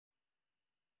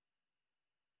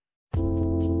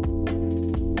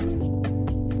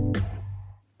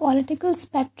Political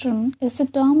spectrum is the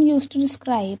term used to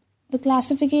describe the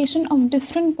classification of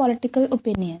different political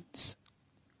opinions.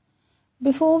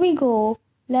 Before we go,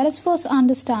 let us first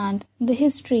understand the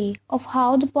history of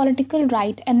how the political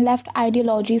right and left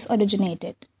ideologies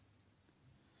originated.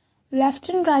 Left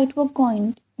and right were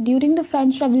coined during the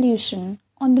French Revolution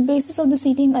on the basis of the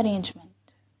seating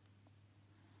arrangement.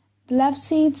 The left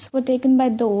seats were taken by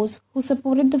those who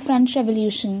supported the French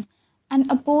Revolution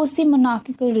and opposed the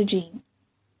monarchical regime.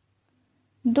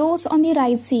 Those on the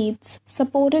right seats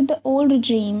supported the old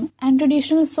regime and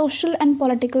traditional social and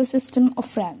political system of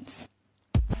France.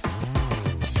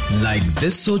 Like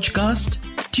this Sochcast?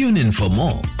 Tune in for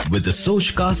more with the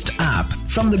Sochcast app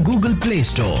from the Google Play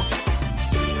Store.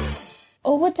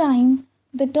 Over time,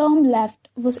 the term left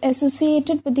was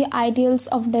associated with the ideals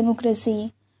of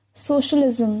democracy,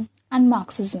 socialism, and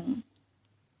Marxism.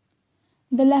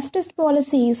 The leftist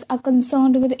policies are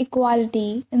concerned with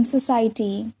equality in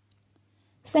society,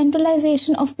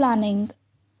 centralization of planning,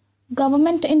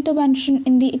 government intervention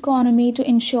in the economy to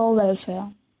ensure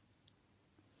welfare.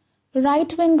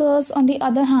 Right-wingers, on the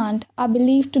other hand, are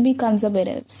believed to be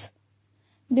conservatives.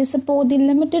 They support the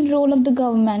limited role of the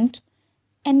government,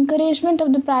 encouragement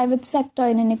of the private sector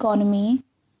in an economy,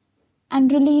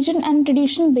 and religion and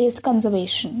tradition-based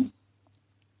conservation.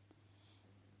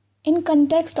 In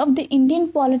context of the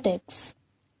Indian politics,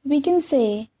 we can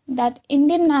say that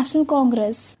Indian National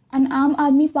Congress and Aam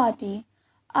Aadmi Party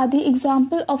are the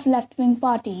example of left-wing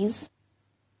parties.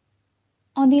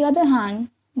 On the other hand,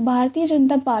 Bharatiya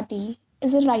Janata Party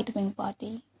is a right-wing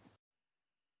party.